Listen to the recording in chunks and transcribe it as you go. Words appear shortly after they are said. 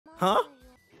Huh?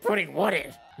 Putting what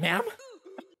in, ma'am?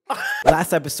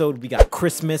 Last episode, we got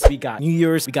Christmas, we got New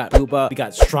Year's, we got Uba, we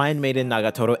got Shrine Maiden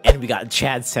Nagatoro, and we got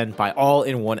Chad Senpai all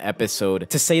in one episode.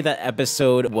 To say that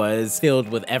episode was filled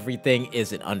with everything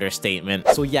is an understatement.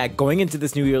 So yeah, going into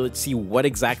this new year, let's see what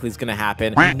exactly is gonna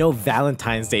happen. We know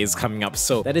Valentine's Day is coming up,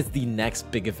 so that is the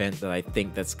next big event that I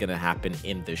think that's gonna happen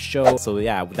in the show. So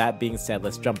yeah, with that being said,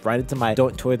 let's jump right into my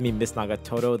Don't Toy With Me Miss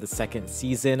Nagatoro, the second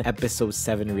season, episode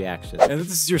 7 reaction. And if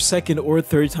this is your second or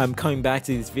third time coming back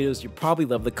to these videos, you probably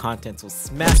love the content, so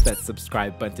smash that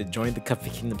subscribe button to join the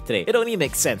Comfy Kingdom today. It don't even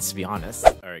make sense, to be honest.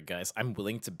 Alright guys, I'm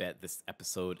willing to bet this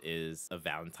episode is a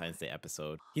Valentine's Day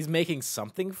episode. He's making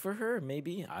something for her,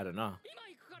 maybe? I don't know.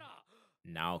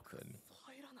 Nao-kun.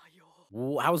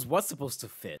 How was what supposed to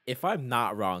fit? If I'm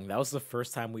not wrong, that was the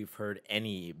first time we've heard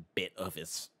any bit of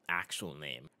his actual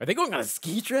name. Are they going on a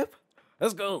ski trip?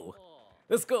 Let's go.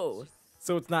 Let's go.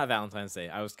 So it's not Valentine's Day.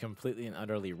 I was completely and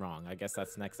utterly wrong. I guess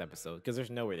that's next episode, because there's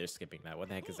no way they're skipping that. What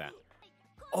the heck is that?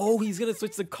 Oh, he's gonna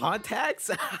switch the contacts?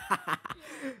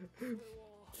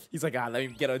 He's like, let me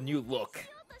get a new look.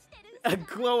 A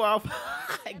glow up.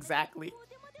 Exactly.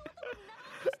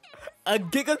 A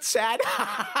gigachad.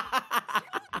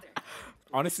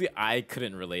 Honestly, I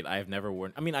couldn't relate. I've never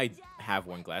worn, I mean, I have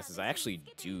worn glasses. I actually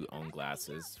do own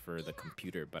glasses for the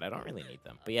computer, but I don't really need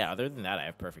them. But yeah, other than that, I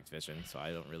have perfect vision, so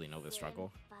I don't really know the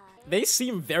struggle. They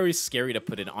seem very scary to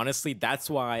put in. Honestly, that's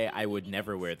why I would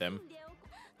never wear them.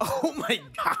 Oh my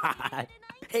god.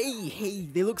 Hey,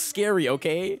 they look scary,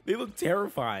 okay? They look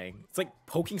terrifying. It's like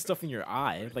poking stuff in your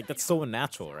eye. Like, that's so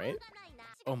unnatural, right?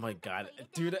 Oh my god.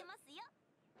 Dude,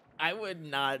 I would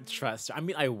not trust her. I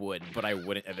mean, I would, but I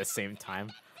wouldn't at the same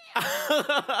time.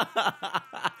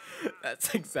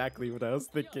 That's exactly what I was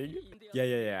thinking.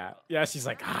 Yeah, she's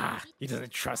like, he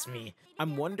doesn't trust me.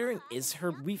 I'm wondering, this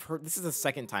is the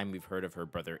second time we've heard of her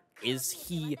brother. Is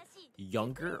he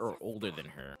younger or older than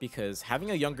her? Because having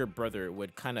a younger brother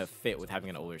would kind of fit with having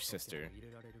an older sister.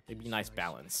 It'd be a nice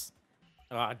balance.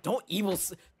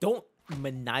 Don't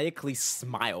maniacally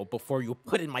smile before you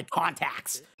put in my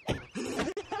contacts.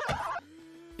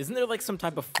 Isn't there like some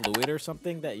type of fluid or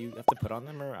something that you have to put on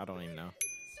them, or I don't even know?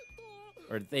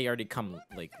 Or they already come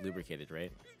like lubricated,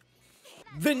 right?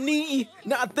 The knee,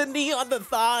 not the knee on the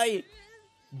thigh.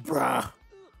 Bruh.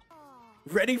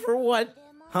 Ready for what?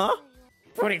 Huh?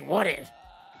 Putting what in?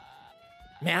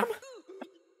 Ma'am?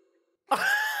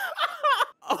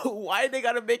 Oh, why they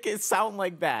gotta make it sound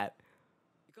like that?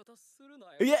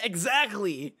 Yeah,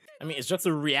 exactly. I mean, it's just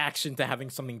a reaction to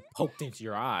having something poked into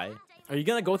your eye. Are you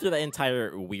gonna go through that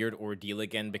entire weird ordeal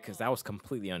again? Because that was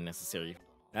completely unnecessary.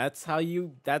 That's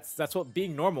that's what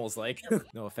being normal is like.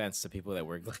 No offense to people that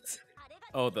wear glasses.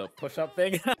 Oh, the push-up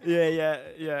thing?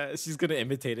 Yeah. She's gonna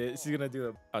imitate it. She's gonna do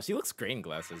it. Oh, she looks great in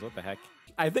glasses. What the heck?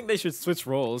 I think they should switch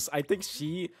roles. I think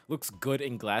she looks good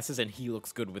in glasses and he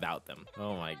looks good without them.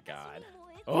 Oh my god.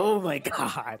 Oh my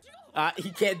god. He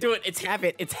can't do it. It's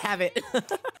habit. It's habit.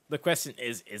 The question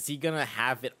is he gonna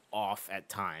have it off at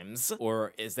times?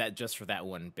 Or is that just for that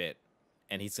one bit?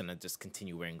 And he's gonna just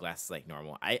continue wearing glasses like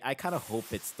normal? I kind of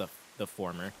hope it's the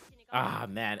former. Ah,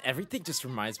 man. Everything just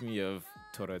reminds me of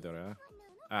Toradora.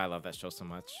 I love that show so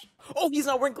much. Oh, he's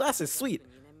not wearing glasses. Sweet.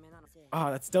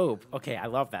 Oh, that's dope. Okay, I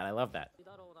love that.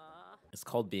 It's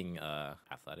called being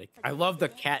athletic. I love the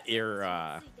cat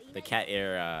ear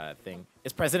thing.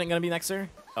 Is President gonna be next to her?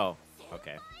 Oh,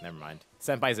 okay. Never mind.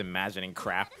 Senpai's imagining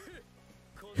crap.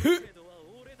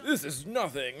 This is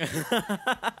nothing.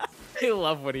 I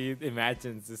love when he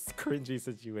imagines this cringy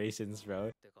situations,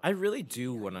 bro. I really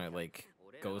do want to like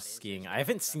go skiing. I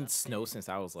haven't seen snow since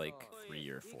I was like 3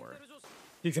 or 4.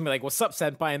 He's gonna be like, "What's up,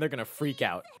 Senpai?" And they're gonna freak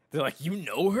out. They're like, "You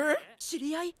know her?"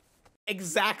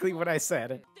 Exactly what I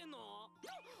said.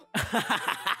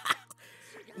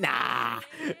 Nah,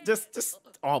 just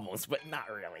almost, but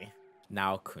not really.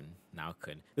 Nao-kun.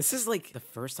 This is like the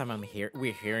first time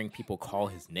we're hearing people call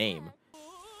his name.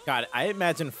 God, I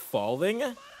imagine falling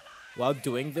while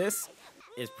doing this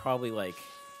is probably like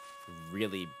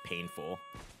really painful.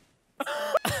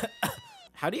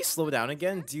 How do you slow down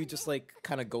again? Do you just like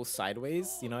kind of go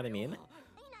sideways? You know what I mean?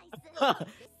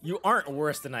 You aren't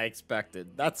worse than I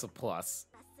expected. That's a plus.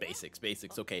 Basics.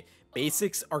 Okay,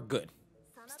 basics are good.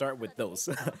 Start with those.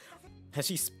 Has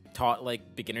she taught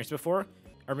like beginners before?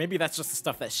 Or maybe that's just the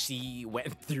stuff that she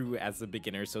went through as a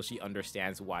beginner, so she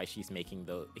understands why he's making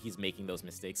those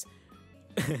mistakes.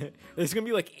 There's gonna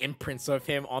be like imprints of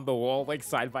him on the wall, like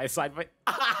side by side.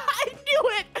 I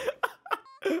knew it.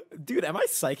 Dude, am I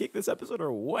psychic this episode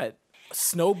or what?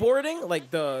 Snowboarding,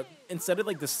 like instead of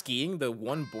like the skiing, the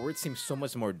one board seems so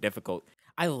much more difficult.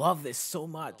 I love this so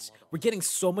much. We're getting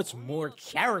so much more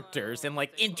characters and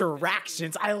like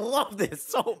interactions. I love this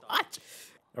so much.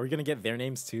 Are we gonna get their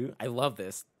names too? I love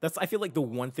this. I feel like the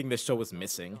one thing this show was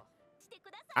missing.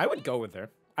 I would go with her.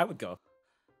 I would go.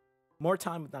 More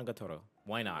time with Nagatoro.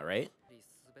 Why not, right?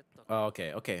 Oh,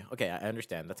 okay. I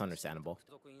understand. That's understandable.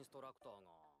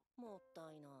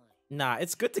 Nah,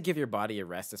 it's good to give your body a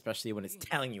rest, especially when it's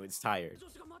telling you it's tired.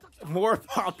 More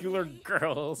popular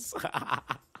girls.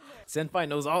 Senpai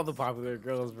knows all the popular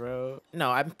girls, bro.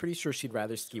 No, I'm pretty sure she'd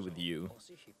rather ski with you.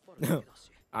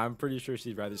 I'm pretty sure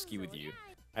she'd rather ski with you.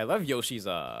 I love Yoshi's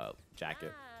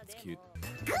jacket. It's cute.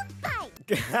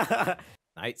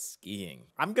 Night skiing.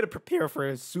 I'm gonna prepare for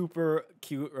a super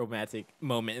cute romantic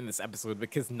moment in this episode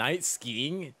because night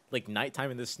skiing, like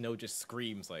nighttime in the snow, just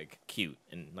screams like cute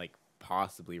and like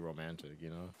possibly romantic, you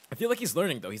know? I feel like he's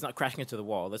learning though. He's not crashing into the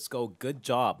wall. Let's go. Good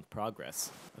job. Progress.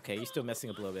 Okay, you're still messing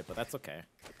up a little bit, but that's okay.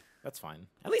 That's fine.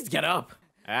 At least get up.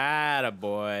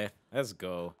 Attaboy. Let's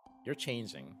go. You're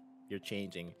changing. You're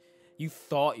changing. You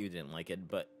thought you didn't like it,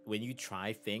 but when you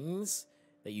try things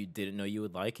that you didn't know you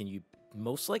would like, and you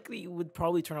most likely would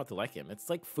probably turn out to like him. It's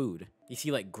like food. You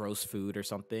see like gross food or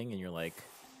something, and you're like,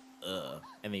 ugh.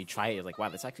 And then you try it, you're like, wow,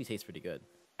 this actually tastes pretty good.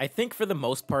 I think for the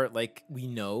most part, like, we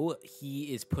know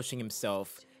he is pushing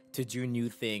himself to do new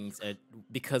things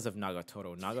because of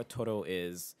Nagatoro. Nagatoro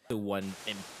is the one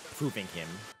improving him.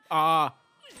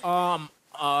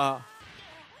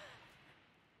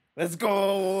 Let's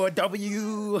go,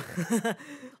 W.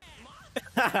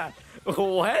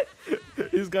 What?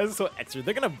 These guys are so extra.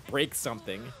 They're gonna break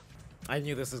something. I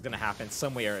knew this was gonna happen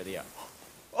some way or the other.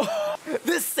 Oh,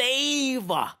 the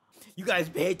save! You guys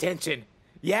pay attention.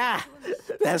 Yeah,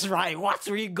 that's right. Watch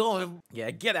where you're going. Yeah,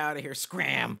 get out of here.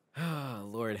 Scram. Oh,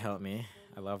 Lord help me.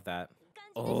 I love that.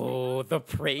 Oh, the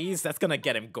praise. That's gonna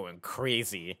get him going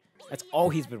crazy. That's all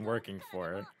he's been working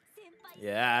for.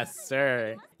 Yes,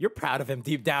 sir. You're proud of him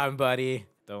deep down, buddy.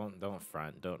 Don't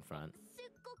front. Don't front.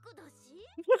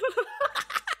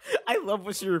 I love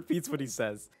when she repeats what he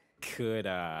says. Could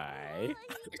I?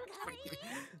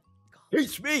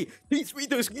 Teach me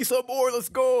to ski some more. Let's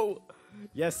go.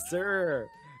 Yes, sir.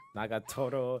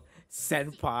 Nagatoro,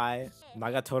 Senpai,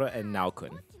 Nagatoro, and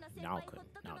Nao-kun. Nao-kun.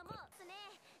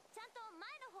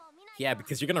 Yeah,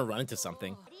 because you're gonna run into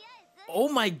something. Oh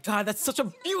my god, that's such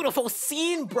a beautiful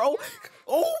scene, bro.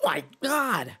 Oh my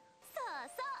god.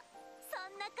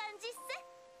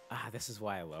 This is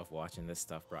why I love watching this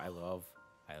stuff, bro. I love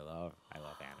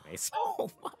anime so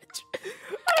much.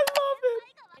 I love it.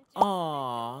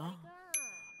 Aww.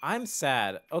 I'm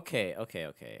sad. Okay.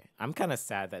 I'm kind of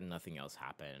sad that nothing else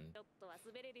happened.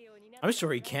 I'm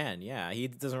sure he can, yeah. He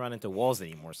doesn't run into walls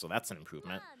anymore, so that's an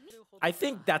improvement. I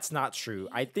think that's not true.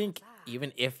 I think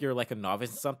even if you're like a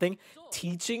novice in something,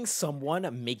 teaching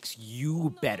someone makes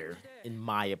you better, in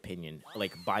my opinion.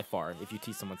 Like, by far, if you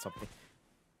teach someone something.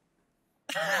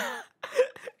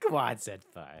 Come on,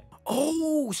 Senpai.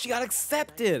 Oh, she got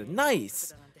accepted.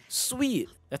 Nice. Sweet.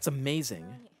 That's amazing.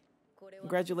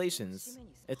 Congratulations.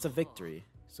 It's a victory.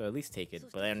 So at least take it,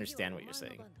 but I understand what you're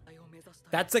saying.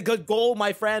 That's a good goal,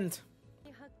 my friend.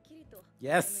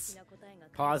 Yes.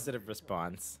 Positive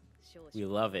response. We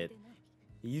love it.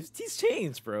 He's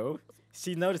changed, bro.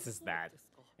 She notices that.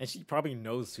 And she probably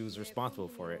knows who's responsible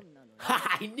for it.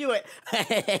 Ha! I knew it!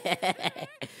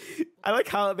 I like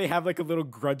how they have like a little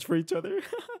grudge for each other.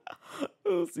 A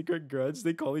little secret grudge.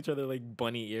 They call each other like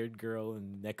bunny-eared girl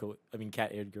and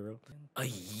cat-eared girl. A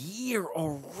year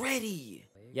already!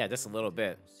 Yeah, just a little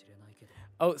bit.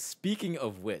 Oh, speaking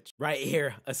of which, right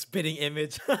here, a spitting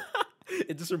image.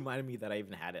 It just reminded me that I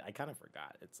even had it. I kind of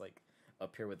forgot. It's like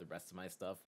up here with the rest of my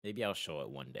stuff. Maybe I'll show it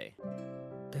one day.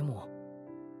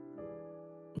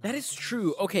 That is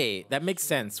true. Okay, that makes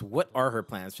sense. What are her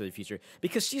plans for the future?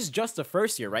 Because she's just a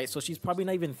first year, right? So she's probably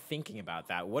not even thinking about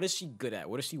that. What is she good at?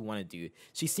 What does she want to do?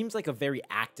 She seems like a very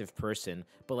active person,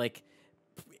 but like,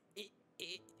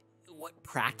 what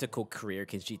practical career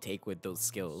can she take with those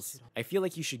skills? I feel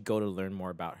like you should go to learn more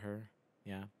about her.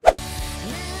 Yeah.